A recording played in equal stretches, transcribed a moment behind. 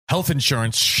Health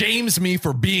insurance shames me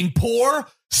for being poor,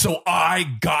 so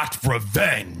I got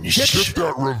revenge. Get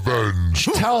that revenge.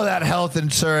 Tell that health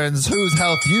insurance whose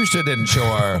health you should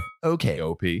insure. Okay,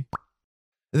 OP.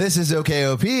 This is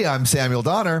OKOP. I'm Samuel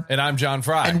Donner. And I'm John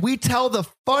Fry. And we tell the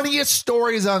funniest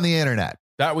stories on the internet.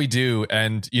 That we do.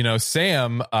 And, you know,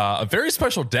 Sam, a very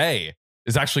special day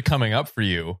is actually coming up for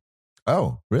you.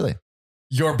 Oh, really?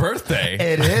 Your birthday.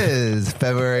 It is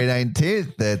February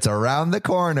 19th. It's around the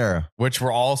corner. Which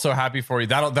we're all so happy for you.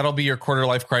 That'll be your quarter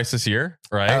life crisis year,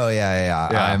 right? Oh,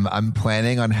 yeah. I'm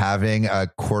planning on having a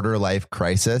quarter life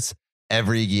crisis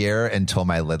every year until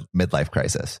my midlife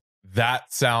crisis.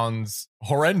 That sounds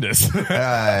horrendous.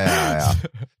 Yeah.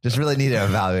 Just really need to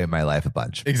evaluate my life a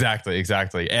bunch.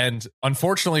 Exactly. And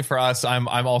unfortunately for us, I'm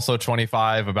also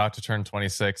 25, about to turn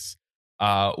 26.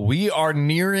 We are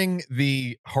nearing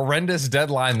the horrendous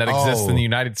deadline that exists in the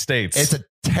United States. It's a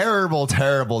terrible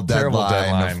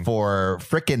deadline for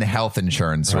freaking health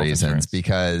insurance reasons.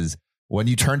 Because when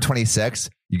you turn 26,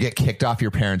 you get kicked off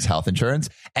your parents' health insurance,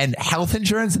 and health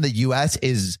insurance in the US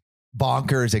is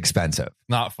bonkers expensive.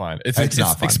 Not fun. It's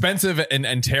not fun. Expensive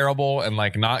and terrible and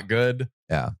like not good.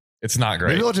 Yeah. It's not great.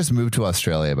 Maybe we'll just move to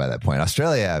Australia by that point.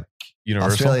 Australia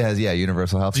has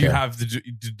universal health care. Do you have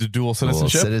the dual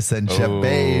citizenship? Dual citizenship,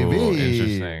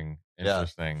 baby.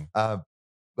 Interesting.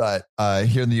 But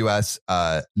here in the US,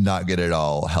 not good at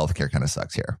all. Healthcare kind of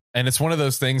sucks here. And it's one of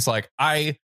those things, like,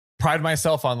 I pride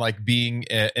myself on like being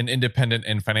an independent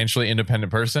and financially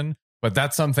independent person. But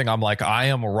that's something I'm like, I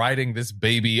am riding this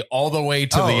baby all the way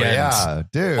to the end. Yeah,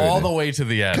 dude. All the way to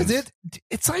the end. Because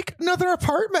it's like another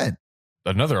apartment.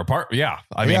 Another apartment. Yeah.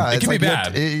 I mean, it can be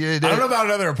bad. I don't know about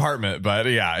another apartment, but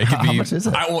yeah, it could be. How much is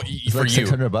it? For like you.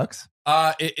 $600?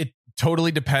 It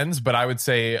totally depends, but I would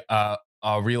say a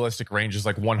realistic range is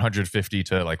like $150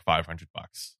 to like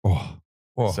 $500.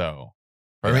 Oh. So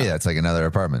for me, that's like another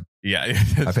apartment. Yeah. I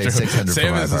pay $600 for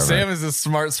my apartment. Sam is a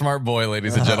smart boy,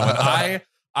 ladies and gentlemen.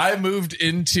 I moved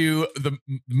into the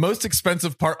most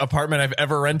expensive apartment I've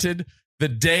ever rented the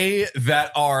day that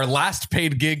our last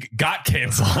paid gig got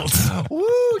canceled.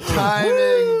 Woo, timing,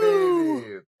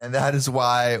 baby. And that is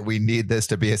why we need this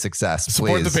to be a success.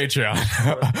 Support please. the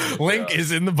Patreon. Link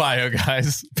is in the bio,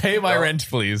 guys. Pay my rent,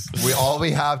 please. All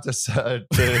we have to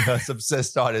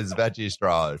subsist on is veggie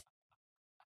straws.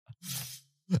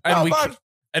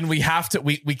 And we have to,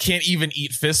 we can't even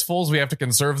eat fistfuls. We have to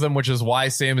conserve them, which is why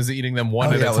Sam is eating them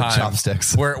one at a time. With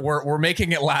chopsticks. We're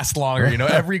making it last longer. You know,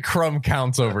 every crumb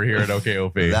counts over here at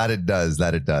OKOP. That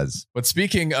it does. But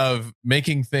speaking of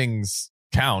making things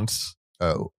count.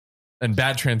 And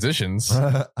bad transitions,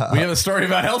 we have a story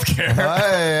about healthcare.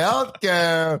 Hey,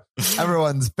 healthcare.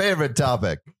 Everyone's favorite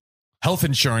topic. Health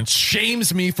insurance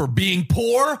shames me for being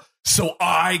poor, so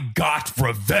I got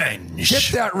revenge. Get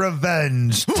that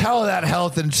revenge. Tell that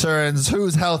health insurance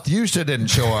whose health you should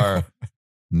insure.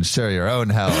 Insure your own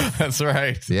health. That's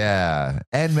right. Yeah.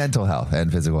 And mental health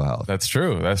and physical health. That's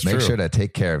true. Make sure to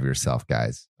take care of yourself,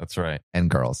 guys. That's right. And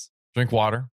girls. Drink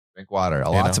water.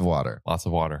 Lots of water. Lots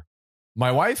of water.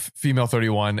 My wife, female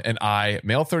 31, and I,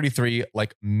 male 33,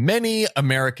 like many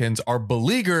Americans, are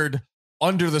beleaguered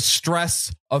under the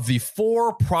stress of the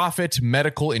for-profit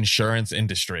medical insurance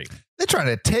industry. They're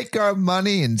trying to take our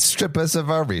money and strip us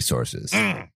of our resources.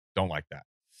 Don't like that.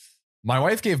 My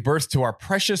wife gave birth to our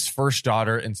precious first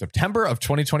daughter in September of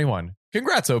 2021.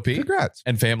 Congrats, OP. Congrats.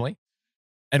 And family.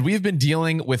 And we've been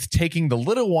dealing with taking the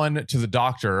little one to the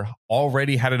doctor,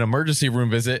 already had an emergency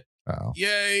room visit. Oh.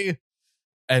 Yay.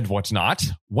 And whatnot.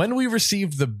 When we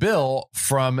received the bill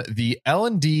from the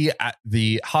L&D at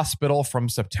the hospital from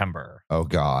September. Oh,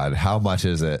 God. How much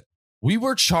is it? We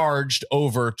were charged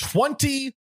over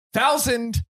 $20,000.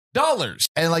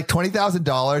 And like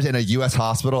 $20,000 in a U.S.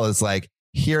 hospital is like,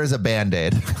 here's a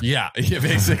Band-Aid. Yeah,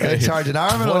 basically. They charge an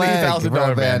arm and a leg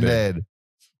for a Band-Aid.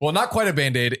 Well, not quite a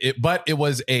Band-Aid, but it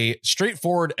was a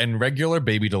straightforward and regular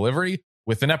baby delivery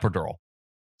with an epidural.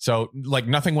 So like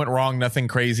nothing went wrong, nothing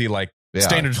crazy, like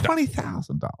standard stuff.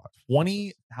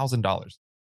 $20,000.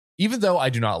 Even though I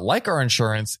do not like our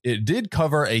insurance, it did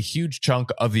cover a huge chunk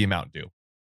of the amount due.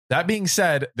 That being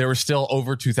said, there was still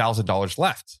over $2,000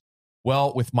 left.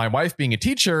 Well, with my wife being a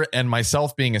teacher and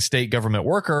myself being a state government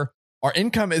worker, our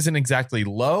income isn't exactly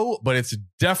low, but it's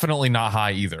definitely not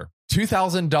high either.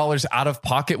 $2,000 out of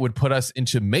pocket would put us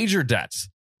into major debts.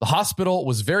 The hospital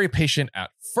was very patient at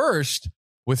first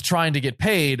with trying to get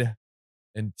paid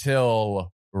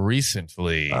until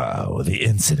recently. Oh, the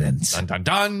incident. Dun, dun,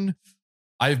 dun.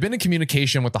 I've been in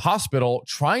communication with the hospital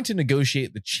trying to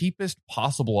negotiate the cheapest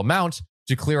possible amount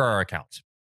to clear our account.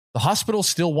 The hospital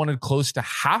still wanted close to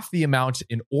half the amount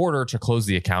in order to close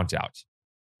the account out.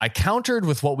 I countered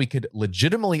with what we could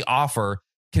legitimately offer,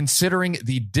 considering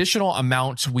the additional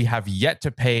amount we have yet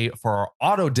to pay for our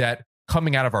auto debt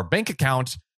coming out of our bank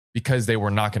account, because they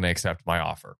were not going to accept my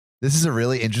offer. This is a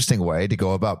really interesting way to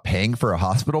go about paying for a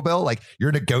hospital bill. Like,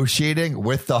 you're negotiating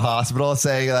with the hospital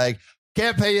saying like,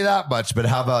 can't pay you that much, but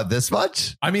how about this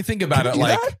much? I mean, think about it.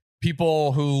 Like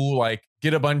people who like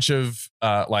get a bunch of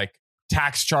like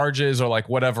tax charges or like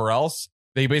whatever else,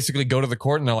 they basically go to the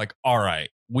court and they're like, all right,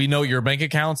 we know your bank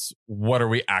accounts. What are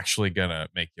we actually going to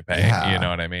make you pay? Yeah. You know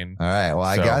what I mean? All right. Well,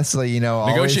 I guess,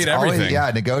 negotiate everything.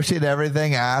 Negotiate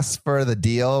everything. Ask for the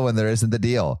deal when there isn't the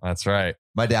deal. That's right.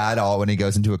 My dad, when he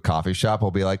goes into a coffee shop,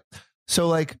 will be like, so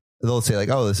like, they'll say like,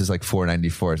 oh, this is like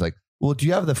 $4.94. It's like, well, do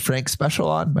you have the Frank special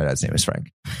on? My dad's name is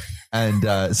Frank.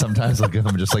 And sometimes I'll give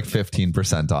him just like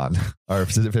 15% on or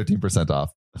 15%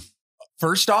 off.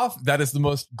 First off, that is the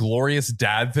most glorious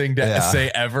dad thing to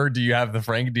say ever. Do you have the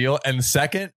Frank deal? And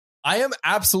second, I am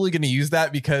absolutely going to use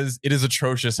that because it is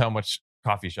atrocious how much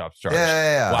coffee shops charge.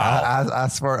 Yeah. Wow.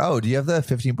 Ask for, do you have the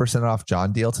 15% off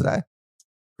John deal today?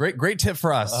 Great tip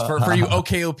for us, for you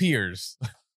OKOPers.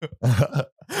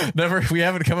 We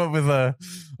haven't come up with a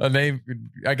name.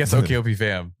 I guess OKOP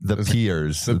fam. The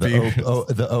peers.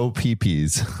 The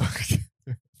OPPs.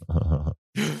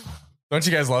 Don't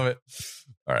you guys love it?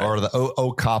 All right. Or the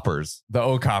O-coppers. The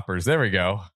O-coppers. There we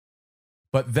go.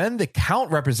 But then the account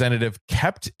representative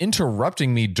kept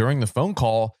interrupting me during the phone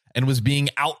call and was being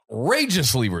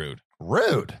outrageously rude.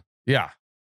 Rude? Yeah.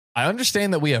 I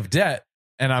understand that we have debt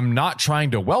and I'm not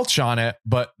trying to welch on it,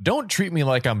 but don't treat me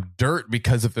like I'm dirt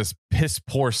because of this piss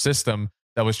poor system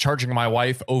that was charging my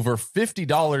wife over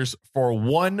 $50 for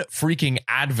one freaking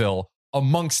Advil,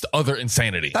 amongst other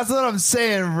insanity. That's what I'm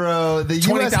saying, bro. The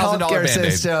U.S. healthcare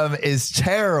system is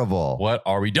terrible. What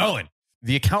are we doing?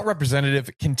 The account representative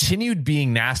continued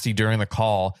being nasty during the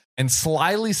call and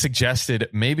slyly suggested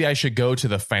maybe I should go to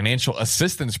the financial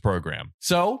assistance program.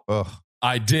 So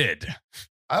I did.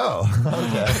 Oh,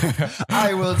 okay.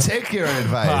 I will take your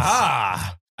advice.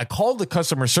 Aha! I called the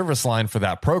customer service line for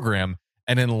that program,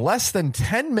 and in less than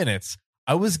 10 minutes,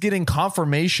 I was getting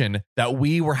confirmation that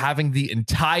we were having the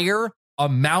entire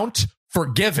amount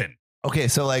forgiven. Okay,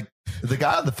 so like the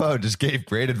guy on the phone just gave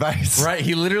great advice. Right.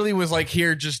 He literally was like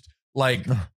here just like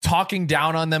talking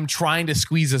down on them, trying to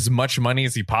squeeze as much money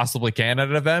as he possibly can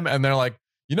out of them. And they're like,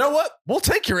 you know what? We'll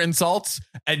take your insults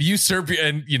and usurp you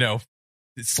and,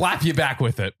 slap you back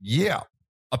with it. Yeah.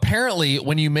 Apparently,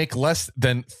 when you make less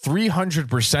than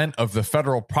 300% of the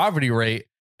federal poverty rate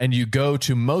and you go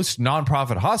to most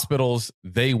nonprofit hospitals,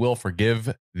 they will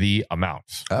forgive the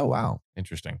amount. Oh, wow.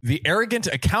 Interesting. The arrogant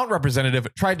account representative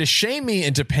tried to shame me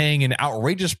into paying an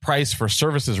outrageous price for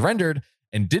services rendered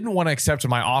and didn't want to accept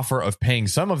my offer of paying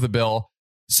some of the bill.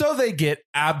 So they get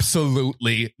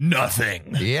absolutely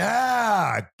nothing.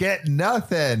 Yeah, get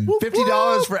nothing.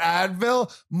 $50 for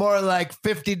Advil, more like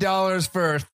 $50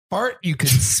 for fart you can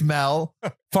smell.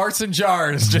 Farts in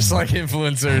jars, just like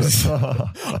influencers.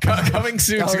 Coming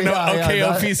soon to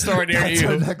OKOP store near you. That's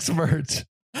our next merch.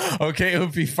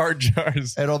 OKOP fart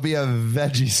jars. It'll be a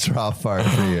veggie straw fart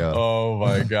for you. Oh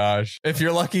my gosh. If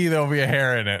you're lucky, there'll be a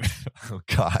hair in it. Oh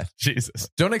God. Jesus.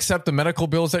 Don't accept the medical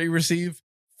bills that you receive.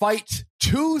 Fight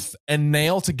tooth and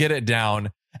nail to get it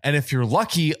down. And if you're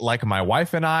lucky, like my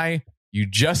wife and I, you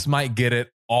just might get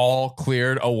it all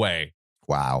cleared away.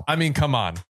 Wow. I mean, come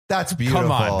on. That's beautiful.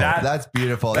 Come on. That's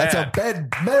beautiful. Bad. That's a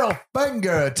big middle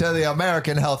finger to the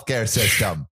American healthcare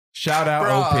system. Shout out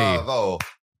Bravo. OP.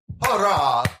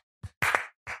 Hurrah.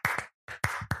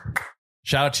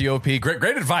 Shout out to OP.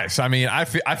 Great advice. I mean, I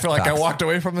feel like I walked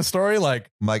away from the story like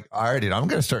I'm like, all right, dude, I'm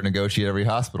going to start negotiate every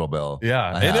hospital bill.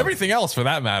 Yeah. And everything else for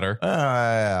that matter.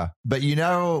 Yeah. But you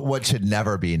know what should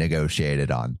never be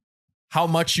negotiated on? How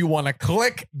much you want to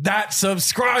click that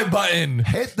subscribe button.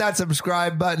 Hit that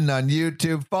subscribe button on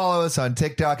YouTube. Follow us on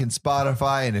TikTok and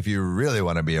Spotify. And if you really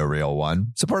want to be a real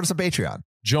one, support us on Patreon.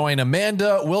 Join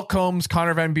Amanda, Will Combs,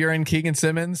 Connor Van Buren, Keegan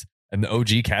Simmons, and the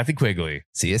OG Kathy Quigley.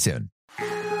 See you soon.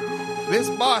 This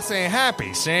boss ain't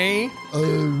happy, see?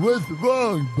 What's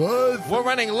wrong, bud? We're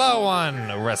running low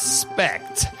on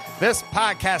respect. This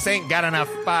podcast ain't got enough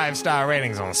 5-star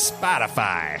ratings on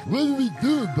Spotify. What do we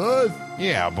do, bud?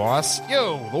 Yeah, boss.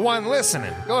 You, the one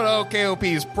listening. Go to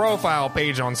OKOP's profile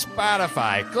page on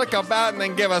Spotify. Click about and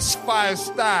then give us 5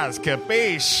 stars,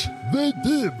 capiche? They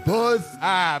did, boss.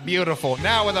 Ah, beautiful.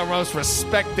 Now we're the most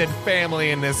respected family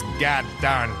in this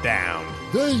goddamn town.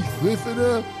 Thanks,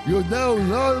 listener. You're now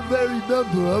an honorary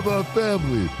member of our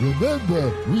family.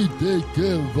 Remember, we take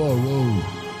care of our own.